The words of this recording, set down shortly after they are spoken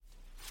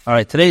All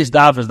right, today's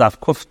daf is daf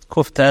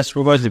kuf tes.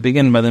 We're going to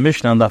begin by the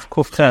Mishnah on daf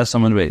kuf tes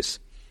on base.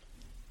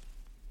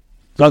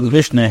 The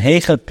Mishnah,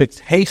 heichon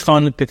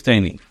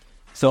pikteni.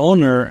 The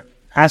owner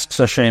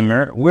asks a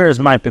shamer, "Where's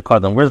my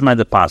pikadon? Where's my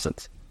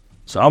deposit?"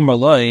 So Amar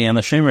Loi, and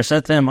the shamer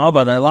said to him, "Oh,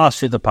 but I lost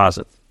your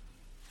deposit."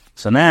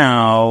 So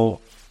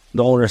now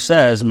the owner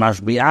says,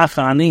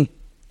 "Mashbi'acha ani.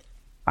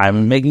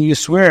 I'm making you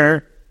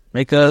swear.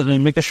 Make a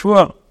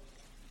shvua.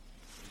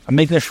 I'm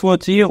making a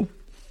shvua to you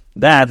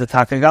that the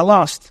taka got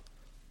lost."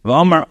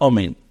 V'amar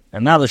omin.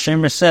 And now the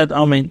shamer said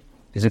omin.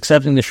 He's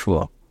accepting the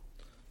shvua.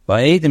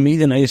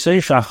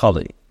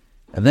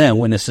 And then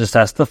witnesses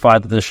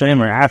testified that the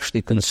shamer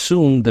actually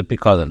consumed the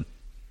pikadon.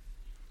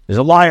 He's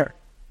a liar.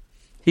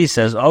 He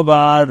says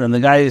obad, and the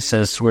guy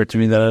says, "Swear to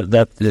me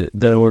that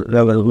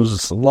it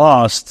was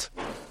lost."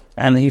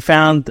 And he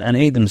found, and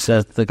Adam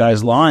says the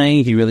guy's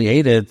lying. He really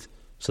ate it.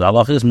 So the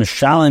halach is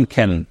mishalim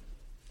kenen.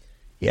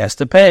 He has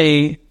to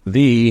pay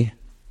the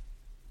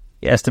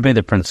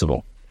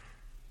principal.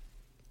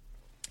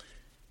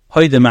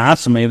 If the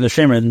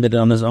shamer admitted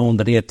on his own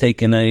that he had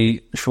taken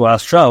a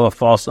shvuas a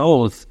false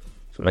oath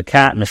from a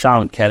cat,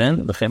 mishalim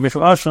kenen, the chemesh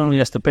asham, he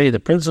has to pay the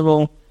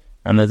principal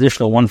and the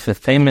additional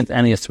 1/5 payment,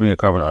 and he has to bring a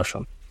carbon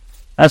asham.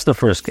 That's the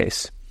first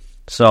case.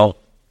 So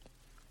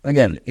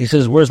again, he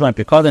says, "Where's my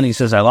pikadon?" He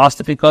says, "I lost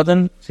the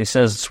pikadon." So he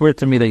says, "Swear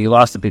to me that you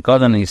lost the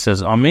pikadon." And he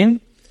says,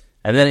 "Amin."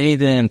 And then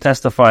Eden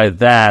testified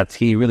that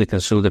he really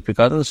consumed the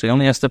pikadon, so he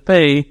only has to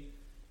pay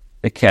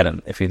the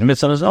keren. If he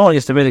admits on his own, he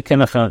has to pay the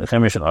keren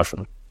chemesh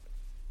asham.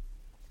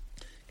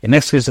 In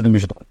next case of the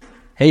Mishnah,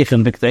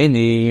 heichon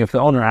pikteni. If the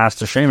owner asks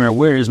the shamer,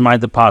 "Where is my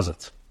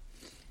deposit?"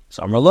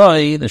 So Amar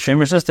Loi, the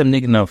shamer says to him,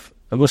 "Nignav,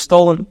 it was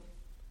stolen."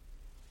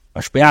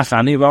 Mashbi'ach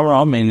ani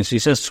v'amar amen. So he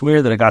says,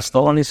 "Swear that it got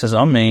stolen." He says,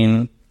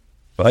 "Amen."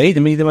 And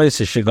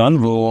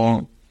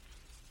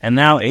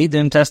now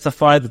Adam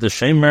testified that the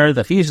shamer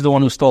that he's the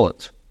one who stole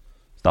it.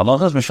 He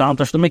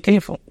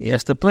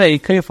has to pay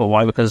kefil.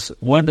 Why? Because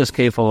when does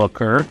kefil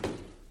occur?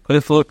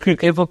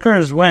 Kefil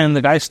occurs when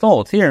the guy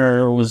stole it.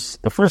 Here was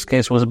the first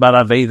case was about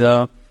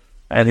Aveda,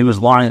 and he was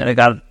lying and it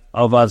got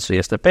avad, so he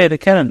has to pay the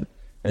keren.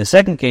 In the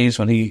second case,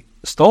 when he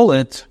stole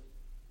it,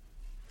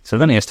 so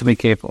then he has to be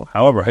kefil.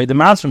 However,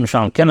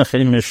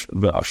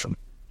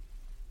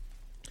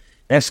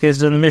 next case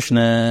is in the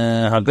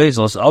Mishnah, in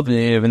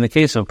the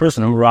case of a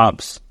person who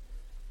robs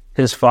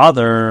his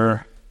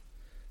father,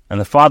 and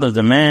the father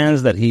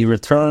demands that he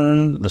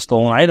return the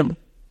stolen item.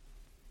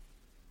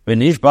 And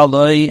he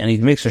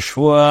makes a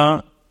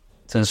shvua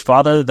to his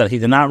father that he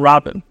did not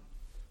rob it.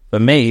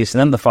 But and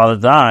then the father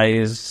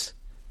dies,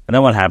 and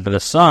then what happened? The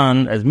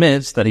son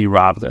admits that he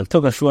robbed it and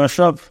took a shvua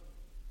shav.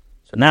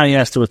 So now he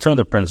has to return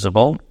the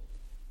principal,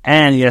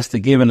 and he has to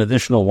give an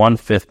additional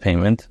 1/5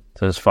 payment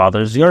to his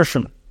father's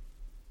yorshim,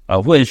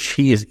 of which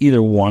he is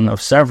either one of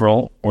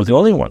several or the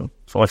only one.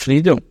 So what should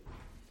he do?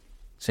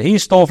 So he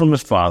stole from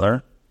his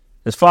father.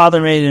 His father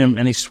made him,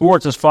 and he swore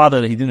to his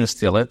father that he didn't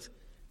steal it.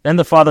 Then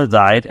the father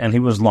died, and he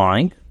was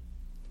lying.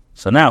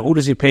 So now, who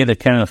does he pay the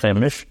keren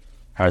chemish?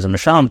 He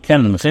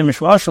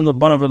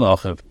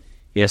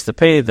has to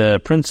pay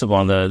the principal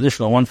on the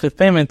additional 1/5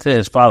 payment to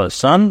his father's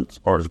sons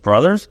or his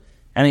brothers,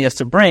 and he has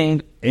to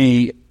bring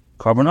a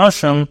carbon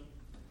asham.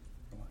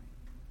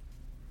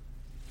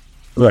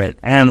 Right,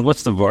 and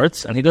what's the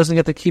words? And he doesn't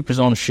get to keep his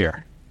own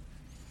share.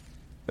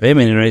 If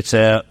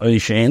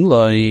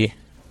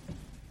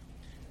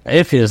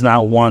he does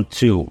not want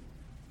to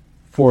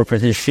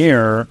forfeit his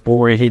share,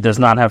 or he does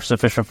not have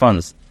sufficient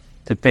funds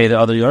to pay the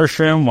other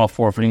yorshim while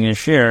forfeiting his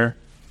share,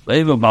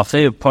 he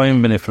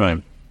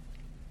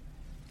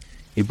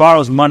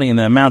borrows money in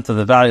the amount of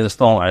the value of the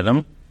stolen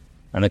item,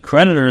 and the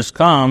creditors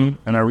come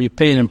and are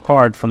repaid in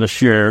part from the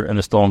share in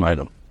the stolen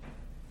item.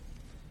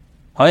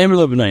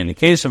 In the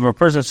case of a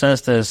person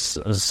says to his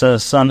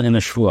son in a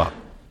shvua,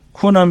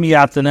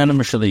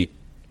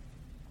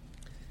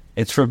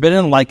 it's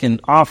forbidden like an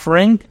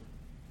offering,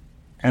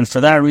 and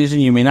for that reason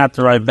you may not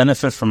derive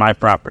benefit from my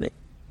property.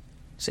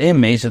 Same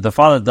means if the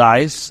father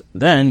dies,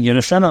 then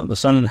Yerushalayim, the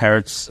son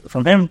inherits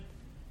from him.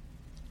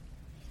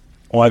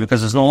 Why?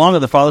 Because it's no longer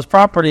the father's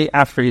property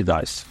after he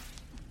dies.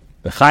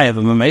 The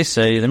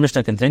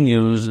Mishnah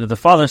continues, the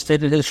father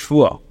stated his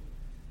shvua,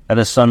 that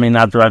his son may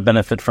not derive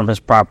benefit from his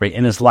property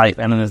in his life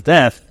and in his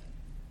death.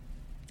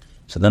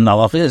 So then the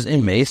halach is,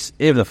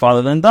 if the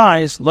father then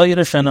dies, lo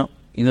Yerushalayim,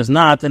 he does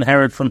not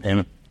inherit from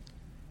him.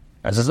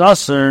 As is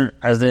usher,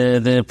 as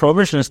the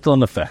prohibition is still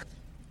in effect.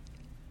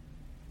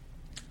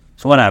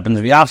 So what happens?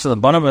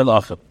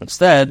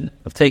 Instead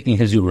of taking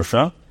his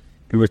Yerusha,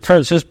 he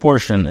returns his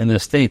portion in the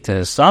estate to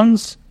his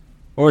sons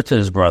or to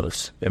his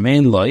brothers.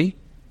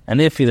 And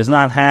if he does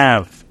not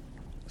have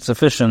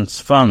sufficient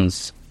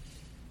funds,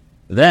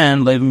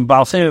 then he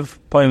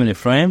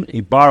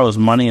borrows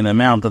money in the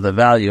amount of the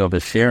value of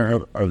his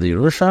share of the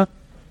Yerusha,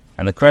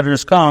 and the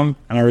creditors come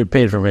and are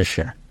repaid from his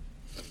share.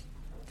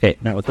 Okay,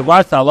 now with the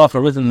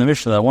halacha written in the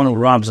Mishnah that one who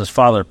robs his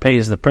father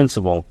pays the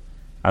principal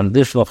on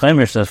additional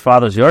chemish to his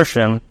father's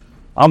yorshim,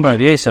 Amar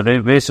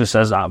Yosef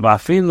says,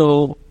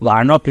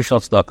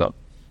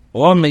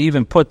 one may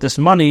even put this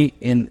money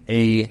in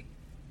a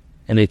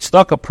in a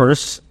tzedakah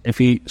purse if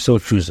he so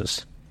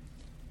chooses.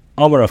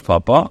 Rav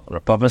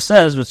Papa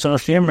says,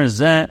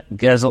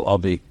 gezel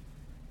abi.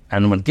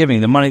 And when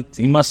giving the money,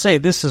 he must say,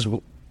 this is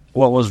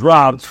what was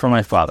robbed from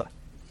my father.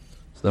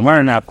 So the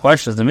Gemara now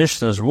questions the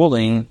Mishnah's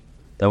ruling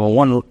that when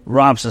one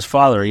robs his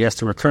father, he has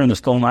to return the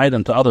stolen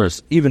item to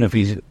others, even if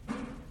he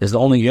is the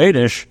only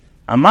Yiddish.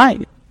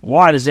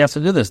 Why does he have to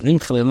do this? Let him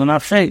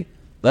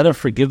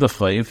forgive the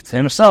chayv to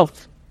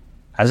himself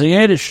as a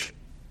Yiddish,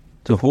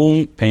 to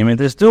whom payment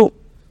is due.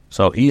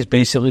 So he's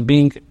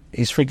basically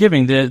he's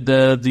forgiving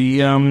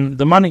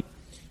the money.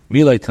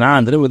 We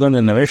learned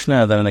in the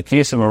Mishnah that in the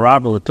case of a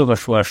robber who took a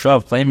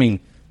shvav claiming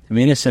to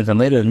be innocent and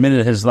later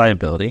admitted his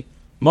liability,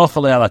 if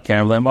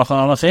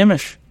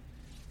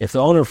the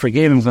owner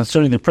forgave him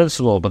concerning the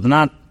principal but did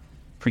not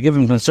forgive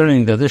him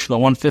concerning the additional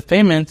 1/5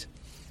 payment,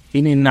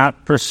 he need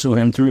not pursue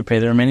him to repay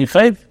the remaining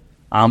chayv.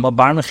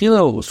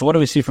 So what do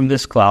we see from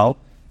this klal?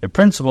 The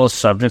principal is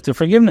subject to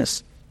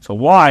forgiveness. So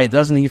why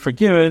doesn't he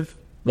forgive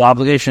the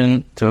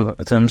obligation to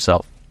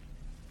himself?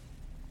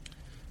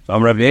 So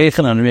Rabbi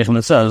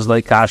Yechanan says,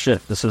 like kasha,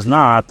 this is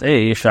not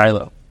a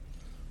shiloh.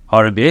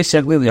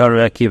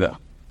 The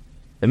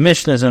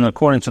Mishnah is in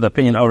accordance to the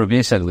opinion of Rabbi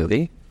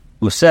Yechanan,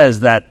 who says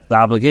that the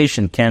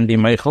obligation can be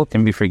meichel,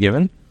 can be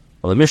forgiven.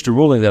 Well, the Mishnah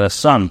ruling that a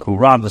son who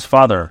robbed his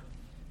father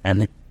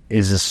and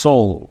is his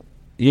sole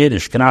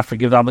Yiddish cannot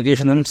forgive the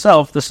obligation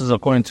himself. This is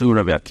according to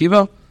Rabbi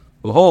Akiva,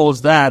 who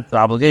holds that the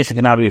obligation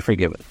cannot be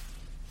forgiven.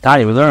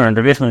 Rabbi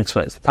Yechanan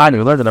explains.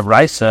 We learned that a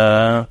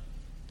brisa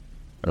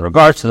in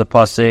regards to the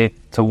pasuk,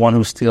 to one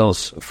who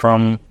steals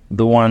from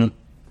the one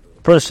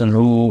person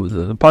who,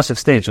 the pasuk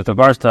states, with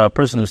regards to a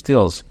person who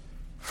steals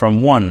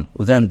from one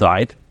who then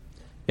died,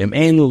 if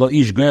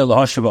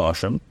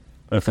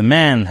a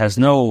man has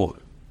no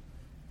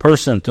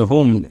person to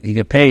whom he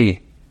can pay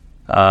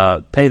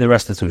the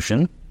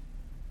restitution,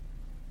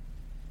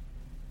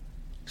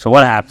 so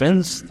what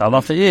happens? The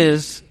halacha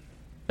is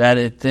that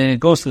it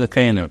goes to the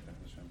Kohanim.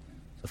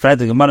 Is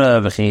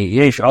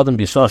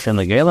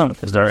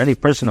there any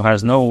person who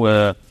has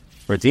no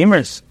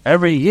redeemers?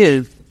 Every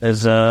Yid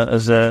is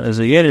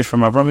a Yiddish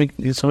from Avram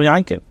Yisrael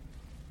Yankiv.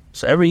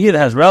 So every Yid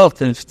has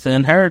relatives to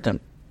inherit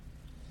him.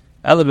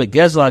 Rather,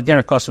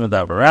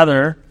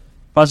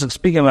 pasuk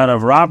speaking about a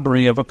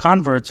robbery of a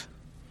convert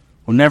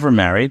who never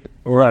married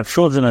or had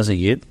children as a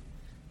Yid,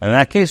 and in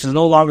that case is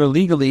no longer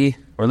legally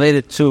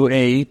related to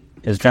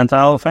his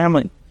Gentile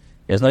family.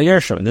 He has no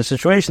Yershim. In this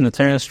situation, the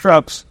Torah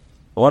instructs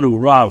the one who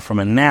robbed from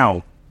a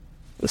now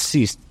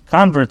deceased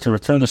convert to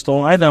return the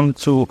stolen item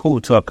to a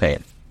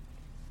Kohen.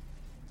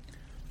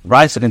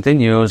 Brisa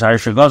continues,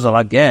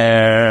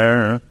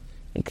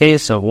 in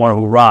case of one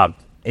who robbed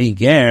a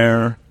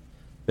ger,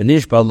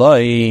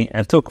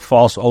 and took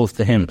false oath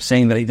to him,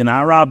 saying that he did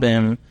not rob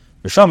him,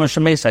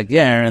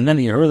 and then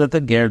he heard that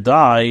the ger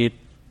died,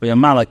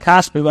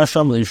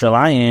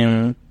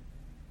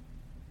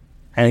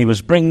 and he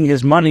was bringing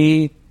his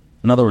money,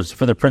 in other words,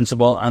 for the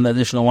principal, and the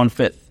additional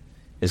 1/5.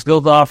 His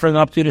guilt offering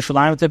up to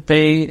Yerushalayim to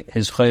pay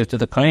his chayav to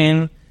the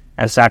Kohen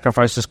and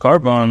sacrifice his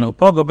carbon.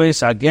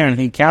 And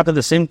he counted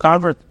the same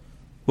convert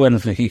who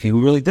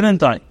really didn't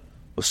die.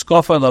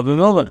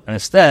 And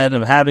instead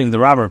of having the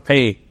robber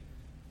pay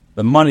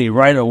the money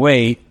right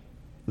away,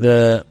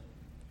 the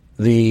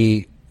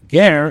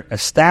ger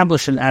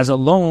established it as a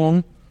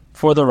loan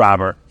for the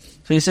robber.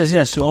 So he says,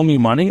 yes, you owe me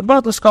money,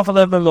 but I'm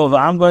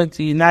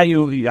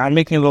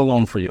making a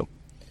loan for you.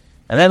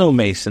 And then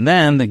umeis, and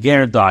then the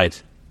ger died.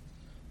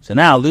 So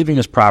now, leaving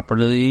his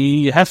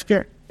property,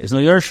 hefker is no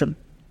yershim.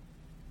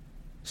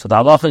 So the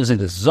halacha is like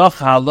this: zach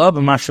halab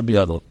and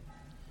biyadol.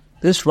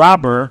 This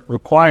robber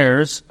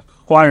acquires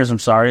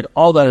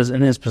all that is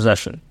in his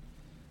possession,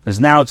 because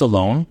now it's a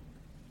loan,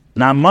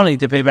 not money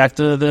to pay back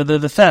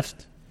the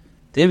theft.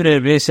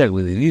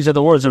 These are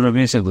the words of Rabbi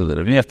Yechanan.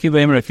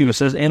 Rabbi Akiva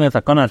says,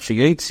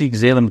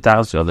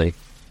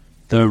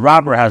 the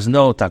robber has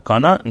no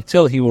takana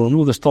until he will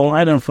remove the stolen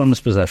item from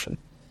his possession.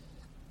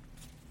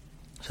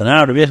 So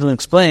now Rabbi Yechanan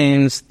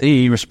explains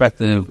the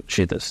respective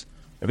shittas.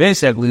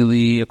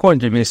 According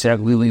to Rabbi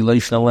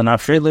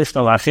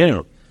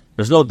Yechanan,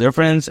 there's no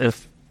difference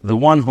if the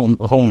one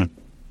whom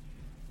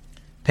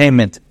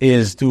payment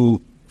is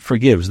due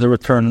forgives the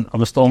return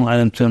of a stolen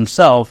item to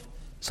himself,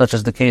 such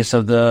as the case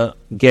of the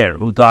ger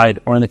who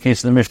died, or in the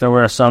case of the Mishnah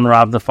where a son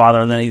robbed the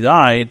father and then he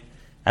died,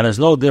 and there's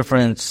no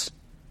difference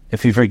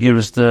if he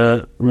forgives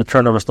the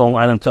return of a stolen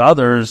item to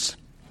others.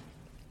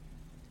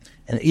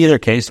 In either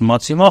case,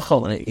 matzi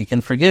mochel, and he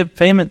can forgive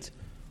payment.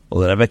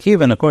 Well, Rabbi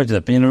Akiva, and according to the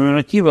opinion of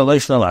Rabbi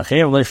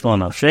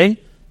Akiva,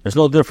 there's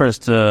no difference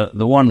to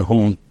the one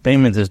whom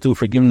payment is due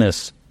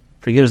forgiveness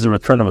forgives the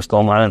return of a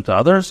stolen item to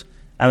others,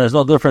 and there's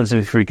no difference if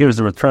he forgives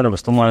the return of a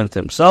stolen item to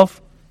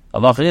himself.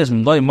 Allah is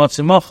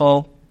matzi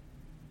mochel.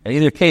 In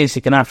either case,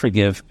 he cannot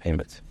forgive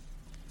payment.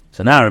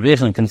 So now Rabbi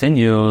Yechanan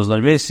continues,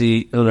 according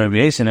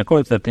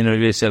to the opinion of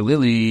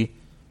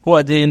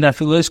Rabbi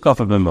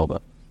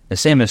Yechanan, the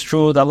same is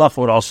true, that Allah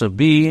would also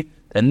be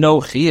that no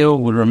chiyuv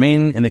would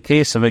remain in the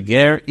case of a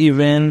ger,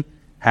 even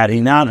had he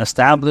not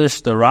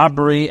established the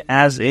robbery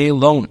as a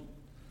loan.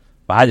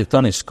 And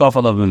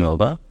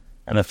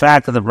the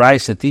fact that the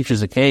Brisa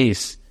teaches a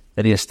case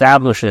that he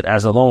established it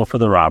as a loan for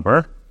the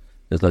robber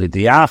is to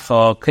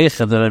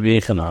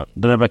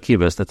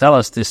tell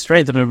us the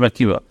straight of Rabbi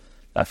Akiva.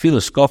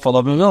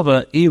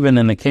 Even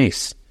in the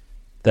case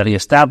that he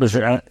established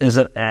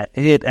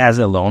it as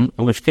a loan,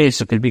 in which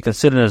case it could be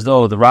considered as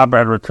though the robber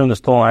had returned the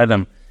stolen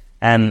item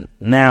and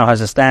now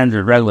has a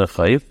standard regular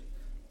chayv.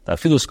 The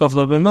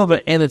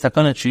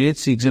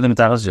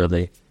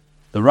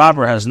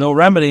robber has no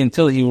remedy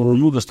until he will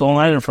remove the stolen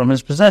item from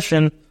his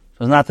possession,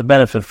 so as not to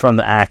benefit from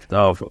the act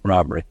of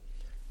robbery.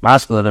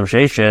 Masculine Rav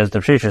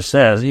Sheshes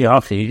says,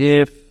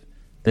 if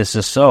this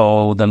is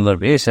so, then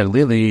Rabbi Yisrael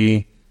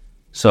Lili,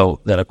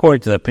 so that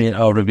according to the opinion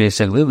of Rabbi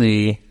Yisrael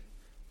Lili,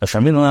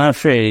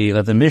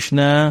 that the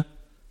Mishnah,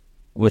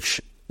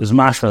 which is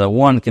mashma that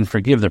one can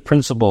forgive the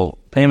principal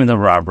payment of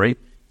robbery,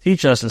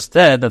 teach us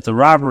instead that the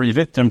robbery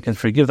victim can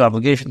forgive the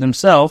obligation to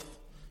himself,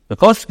 and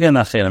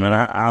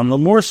the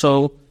more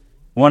so,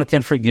 one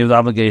can forgive the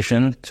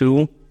obligation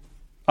to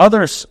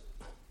others.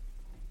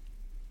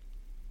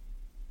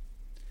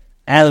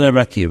 And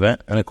Rabbi Akiva,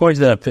 and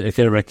according to Rabbi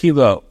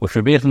Akiva, which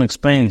Rabbi Yechon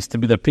explains to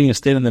be the opinion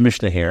stated in the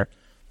Mishnah here,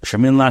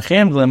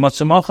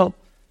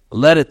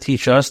 let it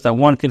teach us that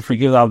one can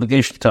forgive the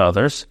obligation to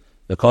others,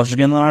 and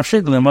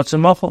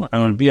it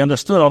would be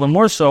understood all the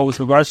more so with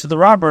regards to the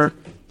robber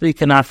that he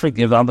cannot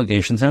forgive the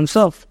obligation to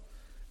himself.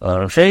 Rather,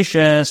 Rav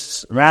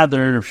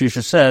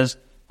Sheshes says,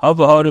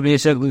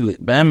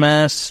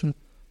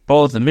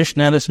 both the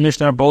Mishnah and this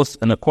Mishnah are both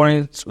in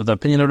accordance with the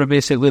opinion of Rabbi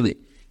Yisrael Lili.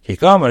 When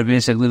Rabbi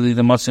Yisrael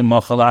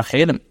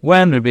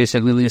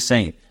Lili is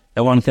saying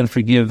that one can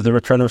forgive the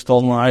return of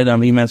stolen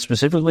item, he meant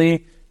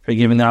specifically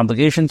forgiving the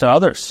obligation to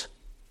others.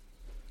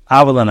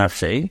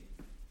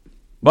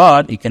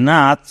 But he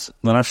cannot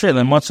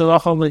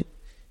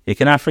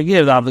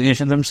forgive the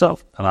obligation to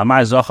himself. So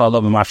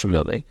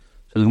the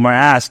Gemara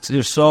asks,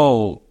 if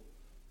so,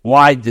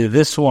 why did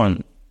this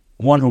one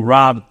who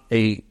robbed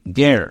a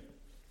ger,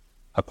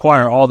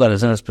 acquire all that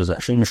is in his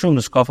possession?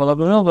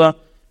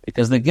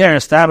 Because the ger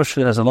established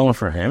it as a loan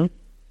for him,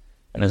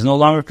 and is no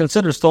longer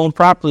considered stolen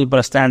properly, but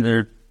a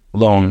standard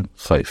loan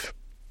chayv.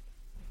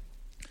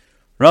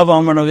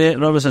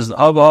 Rabbi says,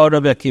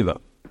 Rabbi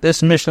Akiva.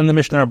 This Mishnah and the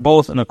Mishnah are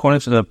both in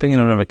accordance with the opinion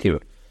of Rabbi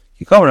Akiva.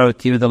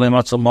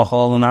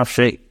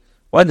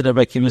 Why did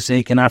Rabbi Akiva say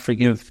he cannot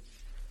forgive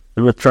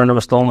the return of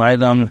a stolen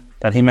item,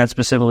 that he meant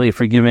specifically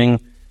forgiving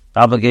the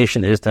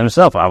obligation is to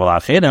himself,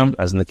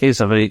 as in the case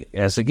of a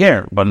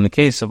ger, but in the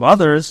case of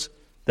others,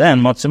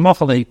 then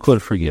he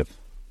could forgive.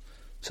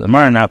 So the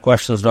Mara now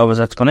questions Rabbi's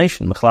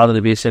explanation. He holds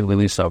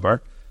that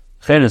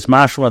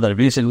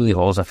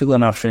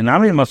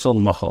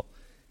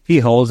he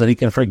holds that he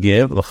can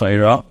forgive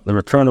the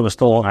return of a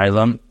stolen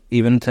item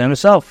even to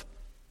himself.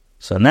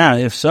 So now,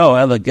 if so,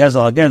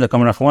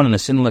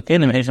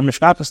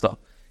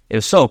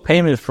 if so,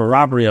 payment for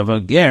robbery of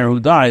a ger who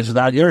dies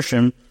without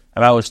yershim,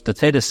 about which the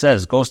Teda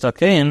says, goes to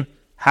Kain,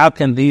 how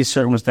can these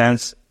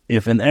circumstances,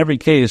 if in every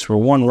case where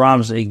one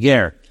robs a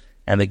ger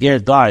and the ger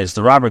dies,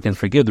 the robber can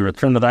forgive the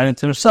return of the item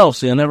to himself,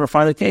 so you'll never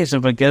find a case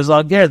of a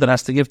gezal ger that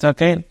has to give to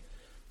Kain.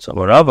 So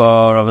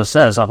Rabbi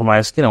says, what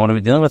are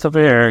we dealing with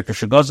over here?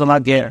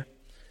 The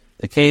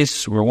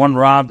case where one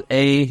robbed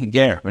a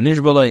ger, and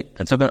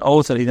took an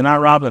oath that he did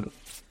not rob him.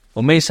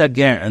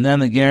 And then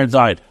the ger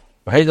died.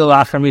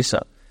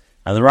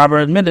 And the robber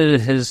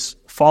admitted his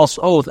false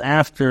oath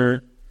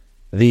after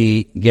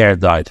the ger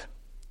died.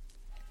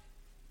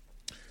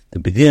 The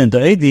beginning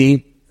of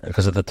the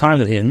because at the time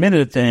that he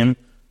admitted it to him,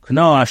 the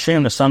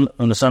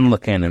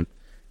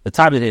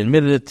time that he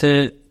admitted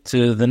it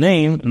to the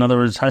name, in other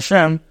words,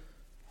 Hashem,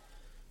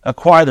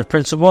 acquired the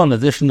principal and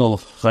additional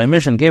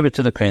chaimish and gave it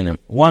to the kohanim.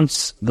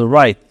 Once the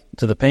right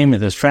to the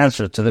payment is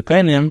transferred to the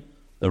kohanim,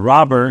 the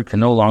robber can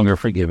no longer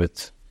forgive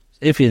it.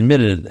 If he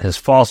admitted his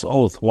false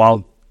oath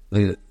while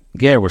the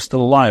ger was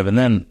still alive and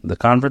then the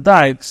convert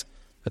died,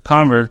 the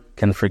convert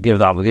can forgive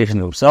the obligation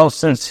to himself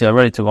since he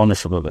already took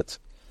ownership of it.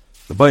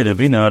 With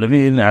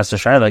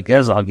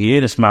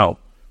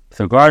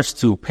regards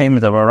to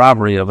payment of a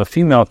robbery of a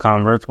female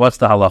convert, what's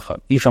the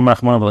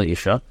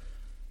halacha?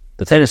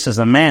 The Torah says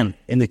a man,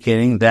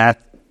 indicating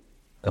that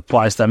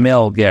applies to a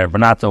male ger, but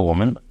not to a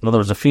woman. In other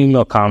words, a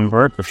female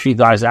convert, if she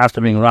dies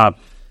after being robbed,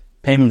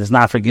 payment is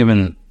not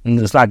forgiven,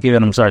 it's not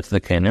given, to the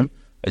kenim.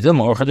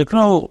 Or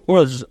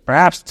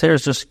perhaps the Torah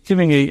is just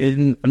giving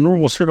a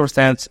normal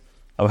circumstance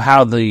of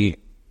how the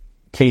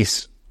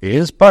case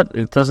is, but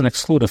it doesn't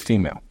exclude a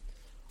female.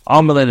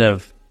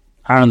 Of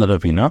Aaron the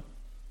Ravina.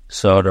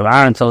 So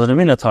Aaron tells the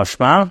Ravina,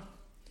 Tashma,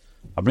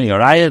 I'll bring you a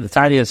raya. The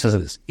Torah says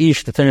this.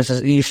 Ish, the Torah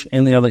says Ish,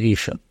 and the other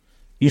Isha.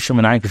 Isha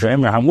Menayin Kasher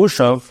Emra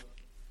Hamushav.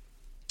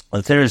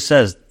 The Torah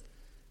says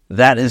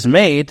that is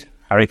made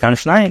Harikan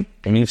Shnayim.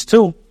 It means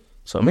two.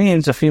 So it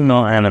means a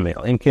female and a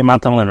male. In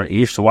Kematam Lener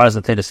Ish. So why does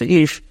the Torah say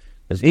Ish?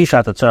 Because Ish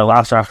at the Torah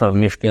last after of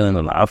Mishkelin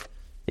and Lav.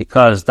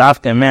 Because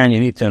Dafka man, you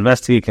need to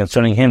investigate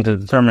concerning him to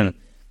determine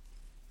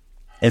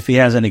if he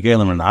has any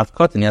Gelim or not.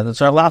 Cut and yet the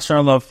Torah last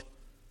of love.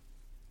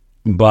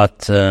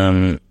 But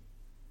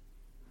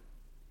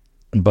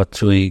But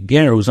to a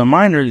ger who's a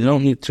minor, you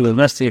don't need to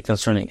investigate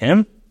concerning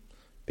him.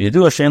 But you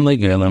do a shem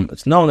le'gelim.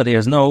 It's known that he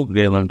has no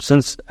gelim,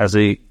 since as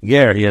a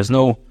ger he has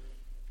no,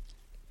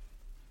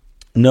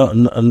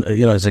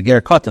 as a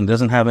ger katan,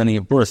 doesn't have any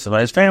birth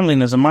by his family,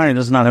 and as a minor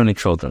does not have any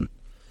children.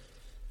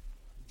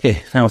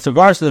 Okay, now with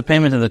regards to the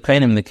payment of the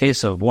kainim in the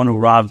case of one who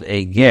robbed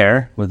a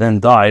ger, who then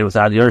died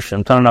without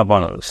yershim,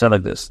 Tananabana said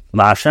like this: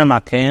 La Hashem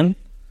HaKain,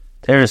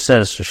 Torah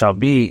says, shall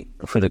be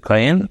for the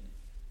kain,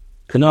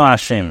 Kano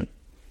Hashem,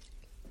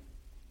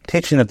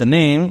 teaching that the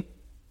name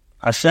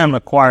Hashem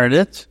acquired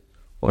it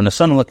when the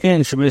son of the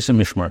kain should be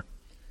Mishmar.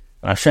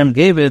 And Hashem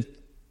gave it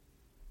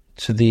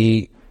to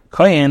the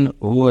kain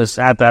who was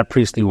at that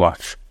priestly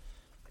watch.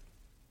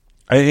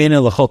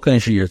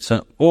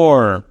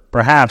 Or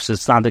perhaps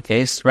it's not the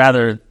case.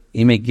 Rather,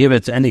 he may give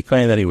it to any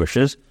kain that he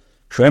wishes.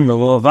 When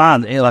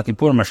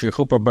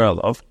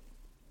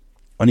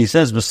he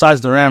says,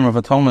 besides the ram of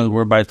atonement,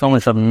 whereby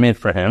atonement shall be made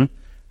for him,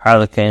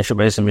 there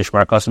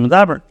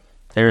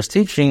is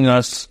teaching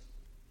us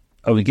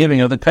of the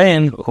giving of the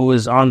kain who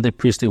is on the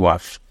priestly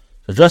watch.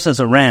 So just as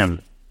a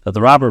ram that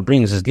the robber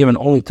brings is given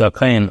only to a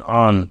kain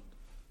on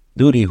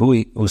duty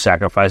who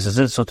sacrifices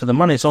it, so to the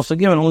money it's also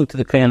given only to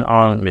the kain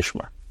on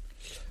mishmar.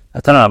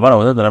 In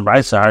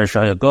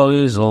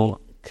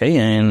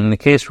the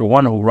case for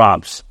one who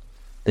robs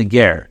the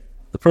ger,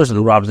 the person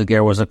who robs the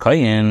ger was a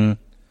kain.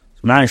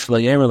 So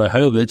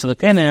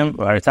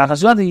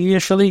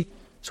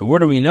where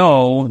do we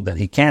know that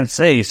he can't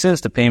say,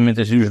 since the payment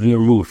is usually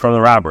removed from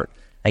the robber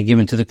and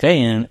given to the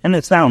kain, and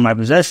it's now in my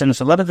possession,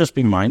 so let it just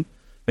be mine.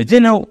 But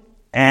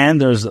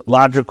and there's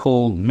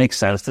logical, makes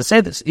sense to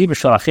say this. This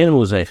is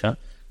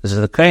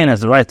the kain has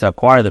the right to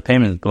acquire the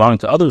payment belonging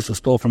to others who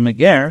stole from the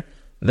ger.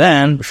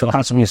 Then he's a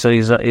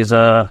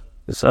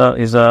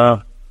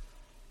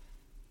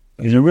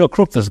real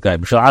crook, this guy.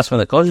 And with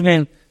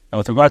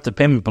regard to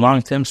payment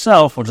belonging to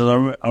himself, which is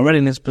already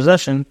in his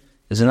possession,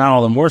 is it not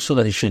all the more so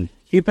that he should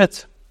keep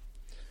it?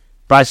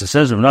 Bryce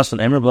says,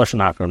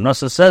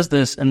 Nasa says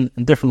this in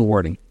different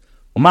wording.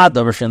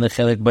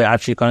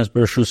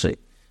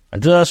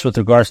 And just with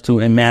regards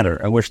to a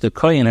matter in which the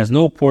kohen has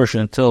no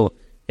portion until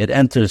it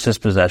enters his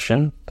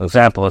possession, for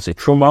example, let's say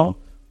trumo,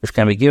 which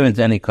can be given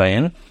to any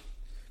kohen.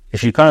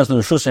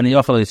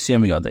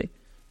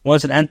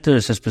 Once it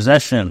enters his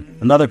possession,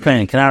 another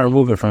kohen cannot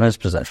remove it from his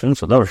possession.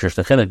 So with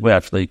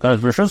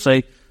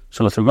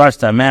regards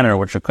to a manner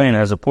which a kohen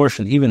has a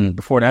portion even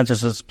before it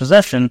enters his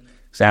possession,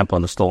 example,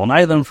 in a stolen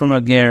item from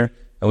a ger,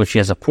 in which he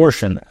has a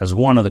portion as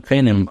one of the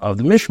kohenim of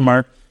the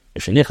mishmar,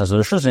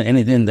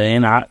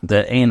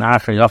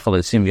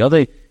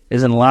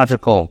 isn't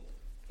logical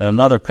that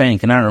another kohen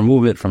cannot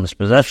remove it from his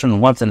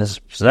possession once in his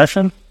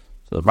possession.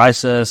 So the Rabbi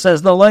says,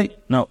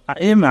 no,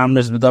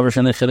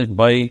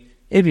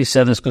 if you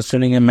said this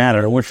concerning a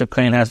matter in which a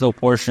kohen has no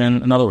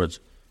portion, in other words,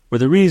 where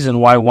the reason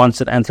why once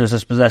it enters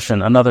his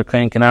possession, another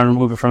kohen cannot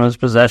remove it from his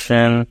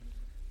possession,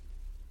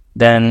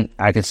 then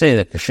I could say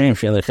that kashem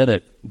sheli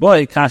chidek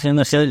boy kashem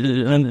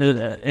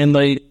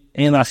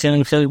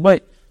boy.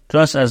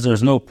 Just as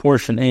there's no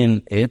portion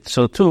in it,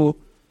 so too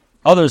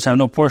others have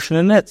no portion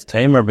in it.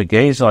 Tamer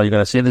begezel, you're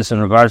going to say this in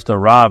regards to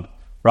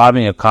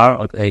robbing a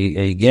ger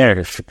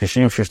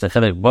kashem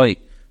sheli boy.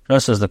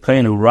 Just as the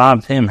kohen who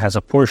robbed him has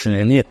a portion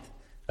in it,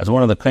 as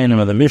one of the kohenim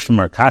of the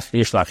mishmar,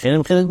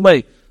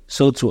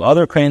 so to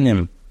other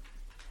kohenim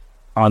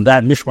on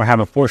that mishmar have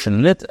a portion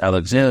in it.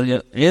 Rather,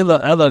 the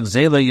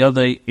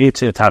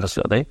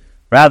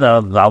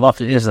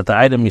halacha is that the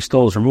item he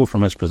stole is removed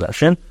from his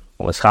possession,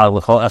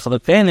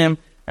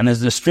 and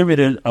is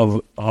distributed to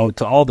all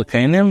the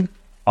kohenim,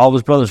 all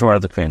his brothers who are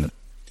the kohenim.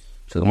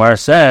 So the Gemara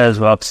says,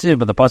 but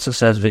the pasuk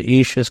says,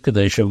 "V'ish is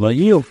kadesha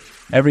v'yu."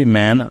 Every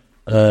man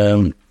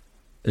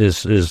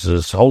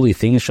his holy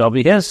things shall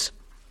be his.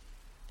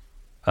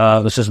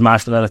 This is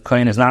mashma that a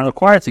kohen is not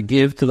required to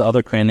give to the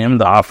other kohenim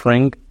the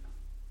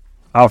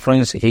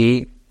offerings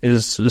he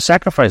is the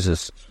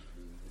sacrifices.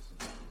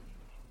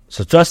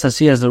 So just as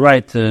he has the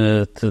right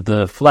to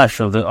the flesh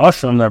of the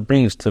ashram that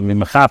brings to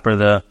mimachaper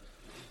the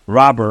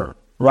robber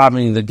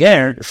robbing the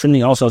ger, shouldn't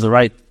he also have the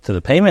right to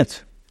the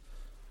payment?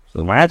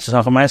 So my answer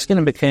is,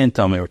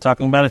 we're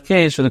talking about a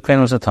case where the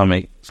kohen was a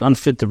tamei. It's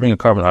unfit to bring a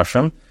carbon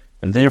ashram,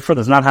 and therefore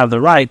does not have the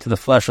right to the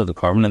flesh of the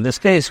carbon. In this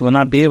case, he will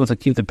not be able to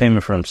keep the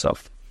payment for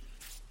himself.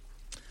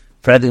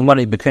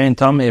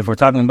 If we're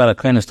talking about a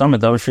kohen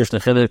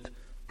tamei,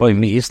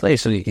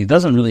 so he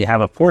doesn't really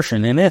have a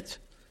portion in it.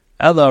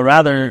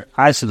 Rather,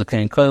 I see the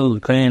kohen is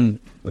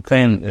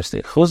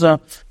the chuza,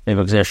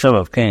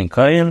 of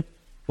kohen,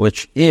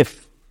 which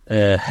if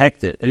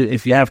hekted,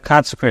 if you have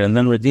consecrated and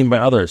then redeemed by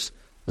others,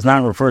 is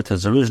not referred to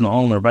as original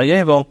owner by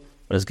Yevel,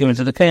 but is given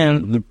to the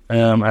kohen,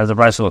 as the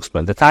Bryce will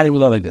explain. The Tani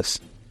will like this.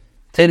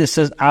 Torah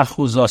says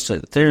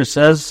achuzos. Torah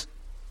says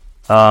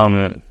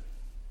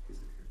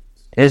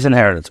his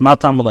inheritance.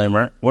 Matam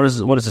b'leimer. What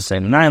is it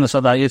saying?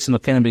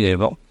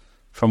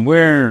 From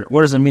where?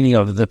 What is the meaning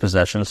of the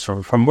possessions?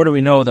 From where do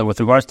we know that with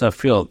regards to a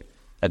field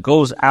that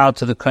goes out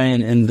to the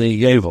kohen in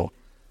the Yevel,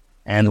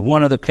 and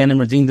one of the kohenim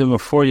redeemed him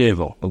before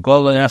Yevel,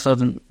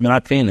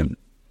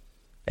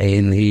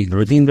 and he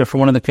redeemed it for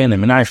one of the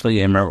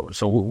Kenim.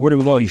 So where do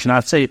we go? You should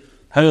not say,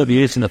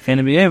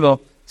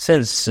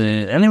 since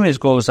anyways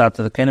goes out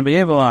to the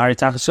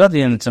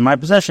Kenim, and it's in my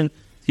possession,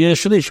 it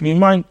should be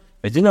mine.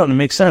 It didn't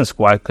make sense.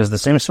 Why? Because the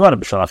same Svara,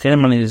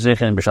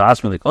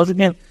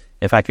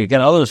 if I could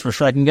get others, for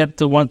sure I can get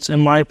to what's in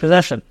my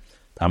possession.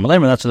 That's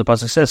what the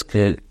pasuk says.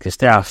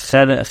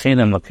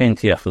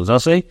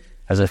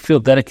 As a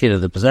field dedicated,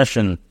 the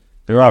possession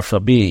thereof shall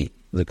be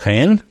the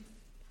kain.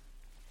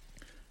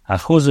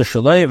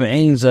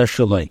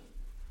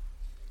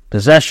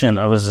 Possession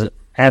of his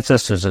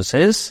ancestors is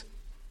his,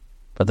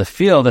 but the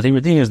field that he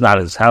redeemed is not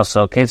his. House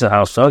so, kain's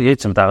house so,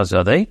 it's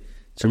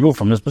removed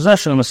from his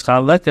possession, and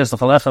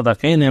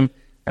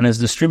is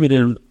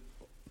distributed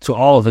to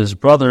all of his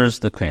brothers,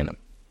 the kainim.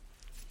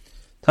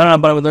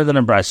 But we learned that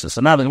in Brisa. So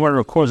now the Gemara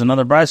records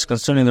another Brisa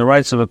concerning the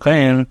rights of a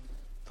kain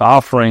for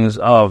offerings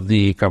of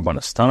the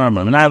karbonis.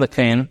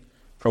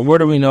 From where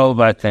do we know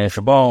about kain?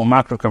 From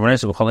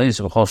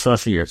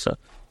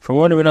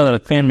where do we know that a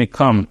kain may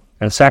come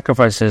and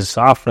sacrifice his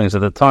offerings at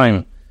the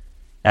time,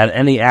 at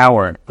any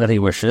hour that he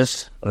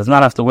wishes? He does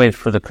not have to wait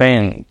for the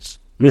kain's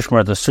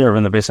mishmar to serve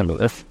in the Beis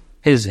HaMikdash.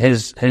 His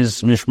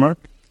mishmar.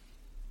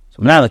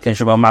 So now the kain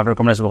shabal makro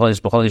karbonis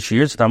b'chol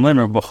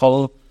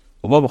yishir.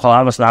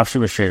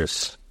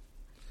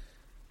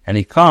 And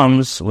he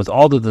comes with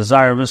all the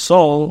desire of his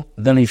soul,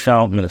 then he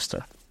shall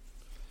minister.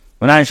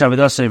 And from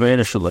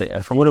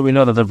where do we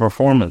know that the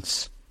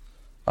performance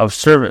of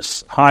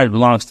service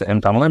belongs to him?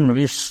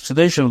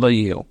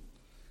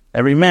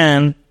 Every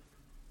man,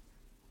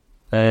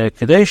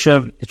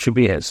 Kadesha, it should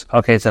be his.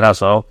 Okay, it said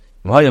also,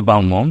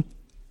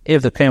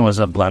 if the kain was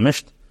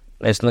blemished,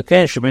 he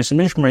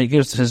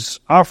gives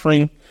his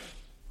offering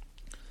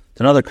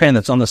to another kain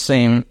that's on the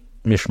same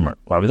mishmar.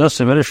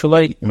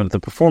 The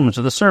performance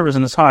of the service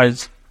and his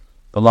hides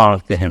belong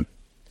to him.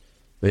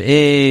 If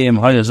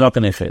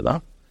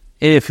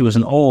he was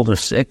an old or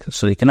sick,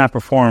 so he cannot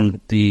perform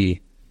the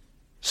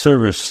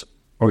service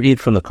or eat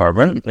from the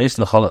carbon,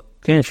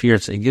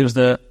 he gives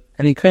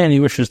any kain he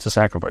wishes to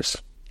sacrifice,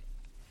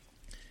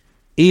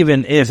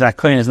 even if that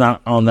kain is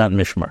not on that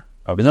mishmar.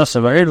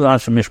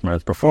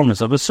 The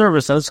performance of his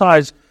service and his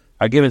hides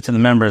are given to the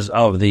members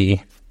of the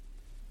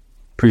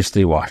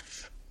priestly watch.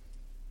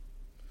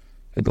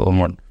 A little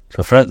more.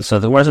 So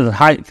the words of the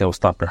height, we'll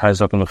stop here.